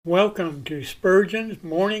Welcome to Spurgeon's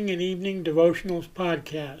Morning and Evening Devotionals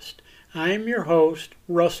podcast. I am your host,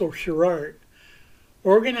 Russell Sherrard.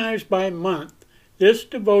 Organized by month, this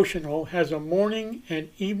devotional has a morning and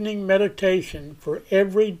evening meditation for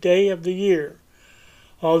every day of the year.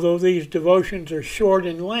 Although these devotions are short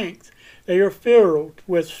in length, they are filled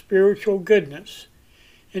with spiritual goodness.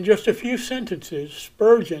 In just a few sentences,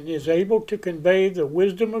 Spurgeon is able to convey the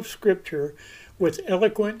wisdom of Scripture with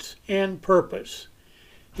eloquence and purpose.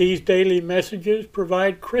 These daily messages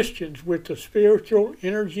provide Christians with the spiritual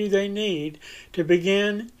energy they need to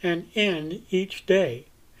begin and end each day.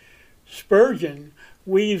 Spurgeon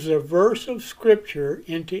weaves a verse of Scripture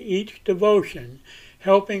into each devotion,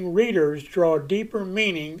 helping readers draw deeper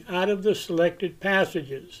meaning out of the selected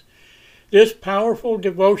passages. This powerful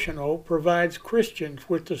devotional provides Christians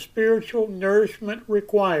with the spiritual nourishment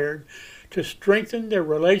required to strengthen their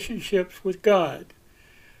relationships with God.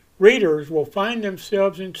 Readers will find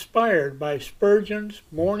themselves inspired by Spurgeon's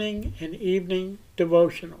morning and evening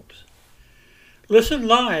devotionals. Listen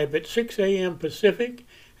live at 6 a.m. Pacific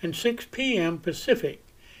and 6 p.m. Pacific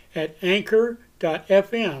at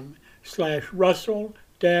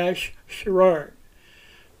anchor.fm/Russell-Sherrard.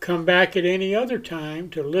 Come back at any other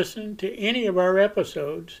time to listen to any of our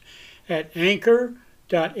episodes at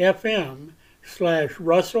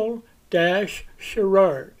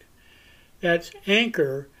anchor.fm/Russell-Sherrard. That's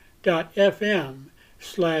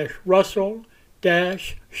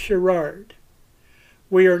anchor.fm/Russell-Sherrard.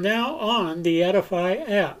 We are now on the Edify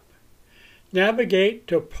app. Navigate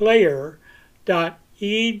to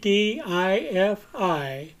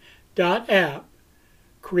player.edifi.app,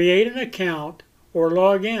 create an account, or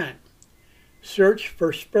log in. Search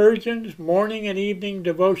for Spurgeon's Morning and Evening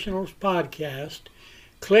Devotionals podcast,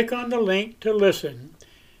 click on the link to listen,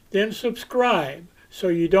 then subscribe so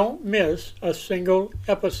you don't miss a single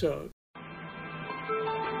episode.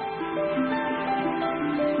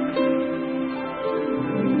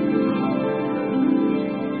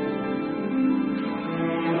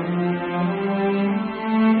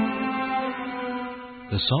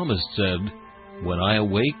 The psalmist said, "When I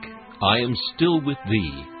awake, I am still with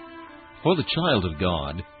Thee." For the child of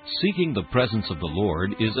God, seeking the presence of the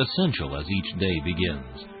Lord is essential as each day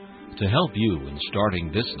begins. To help you in starting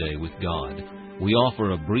this day with God, we offer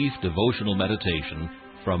a brief devotional meditation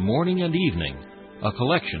from morning and evening, a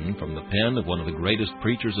collection from the pen of one of the greatest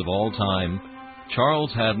preachers of all time,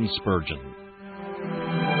 Charles Haddon Spurgeon.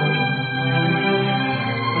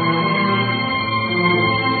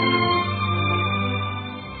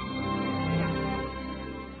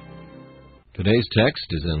 Today's text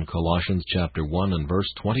is in Colossians chapter 1 and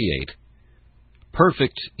verse 28.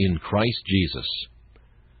 Perfect in Christ Jesus.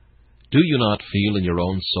 Do you not feel in your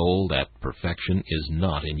own soul that perfection is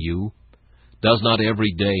not in you? Does not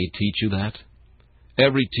every day teach you that?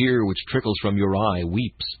 Every tear which trickles from your eye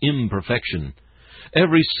weeps imperfection.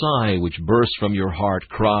 Every sigh which bursts from your heart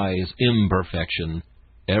cries imperfection.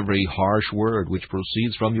 Every harsh word which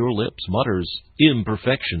proceeds from your lips mutters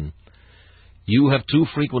imperfection. You have too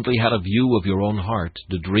frequently had a view of your own heart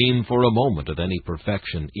to dream for a moment of any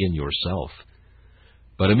perfection in yourself.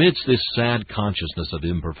 But amidst this sad consciousness of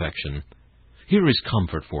imperfection, here is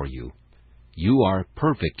comfort for you. You are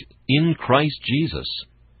perfect in Christ Jesus.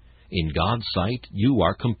 In God's sight, you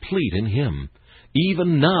are complete in Him.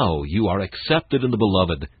 Even now you are accepted in the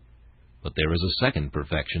Beloved. But there is a second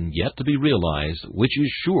perfection yet to be realized, which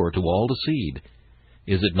is sure to all the seed.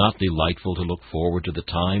 Is it not delightful to look forward to the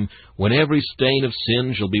time when every stain of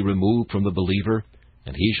sin shall be removed from the believer,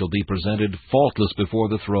 and he shall be presented faultless before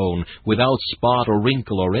the throne, without spot or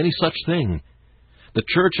wrinkle or any such thing? The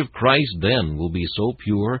church of Christ then will be so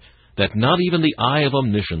pure that not even the eye of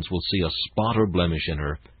omniscience will see a spot or blemish in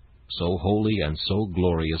her, so holy and so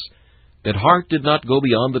glorious that heart did not go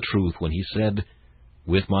beyond the truth when he said,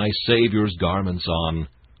 "With my Saviour's garments on,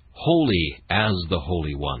 holy as the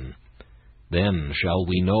Holy One." Then shall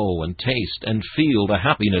we know and taste and feel the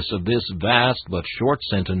happiness of this vast but short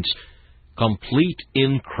sentence, complete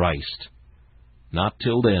in Christ. Not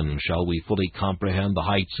till then shall we fully comprehend the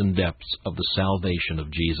heights and depths of the salvation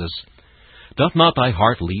of Jesus. Doth not thy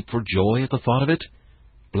heart leap for joy at the thought of it?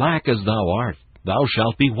 Black as thou art, thou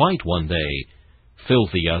shalt be white one day.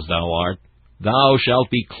 Filthy as thou art, thou shalt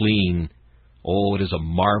be clean. Oh, it is a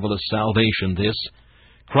marvelous salvation, this.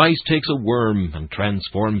 Christ takes a worm and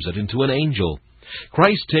transforms it into an angel.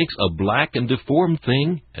 Christ takes a black and deformed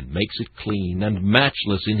thing and makes it clean and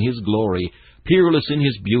matchless in His glory, peerless in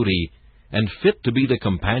His beauty, and fit to be the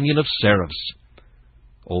companion of seraphs.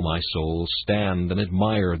 O my soul, stand and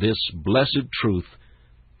admire this blessed truth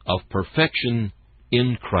of perfection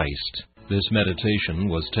in Christ. This meditation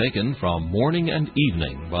was taken from Morning and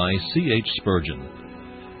Evening by C.H. Spurgeon.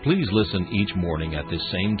 Please listen each morning at this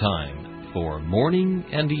same time for Morning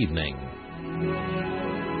and Evening.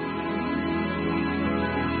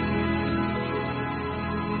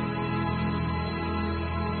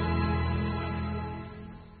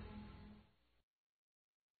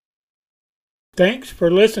 Thanks for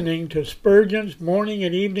listening to Spurgeon's Morning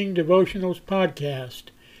and Evening Devotionals podcast.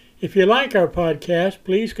 If you like our podcast,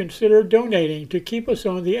 please consider donating to keep us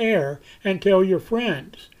on the air and tell your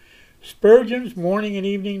friends. Spurgeon's Morning and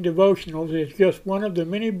Evening Devotionals is just one of the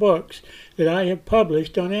many books that I have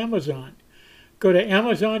published on Amazon. Go to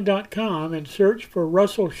Amazon.com and search for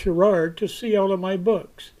Russell Sherrard to see all of my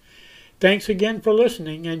books. Thanks again for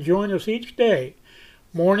listening, and join us each day,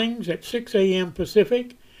 mornings at 6 a.m.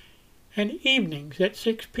 Pacific and evenings at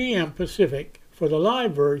 6 p.m. Pacific for the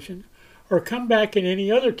live version, or come back at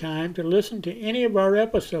any other time to listen to any of our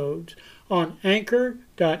episodes on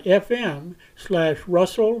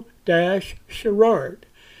anchor.fm/Russell-Sherrard.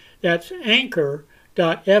 That's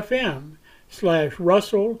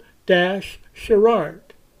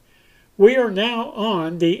anchor.fm/Russell-Sherrard. We are now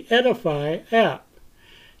on the Edify app.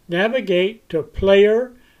 Navigate to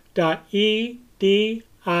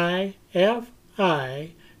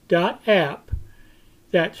player.edifi.app.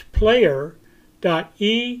 That's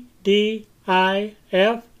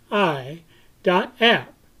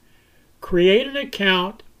player.edifi.app. Create an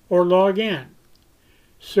account or log in.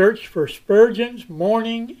 Search for Spurgeon's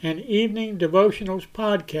Morning and Evening Devotionals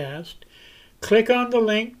podcast. Click on the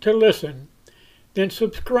link to listen, then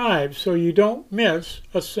subscribe so you don't miss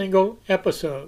a single episode.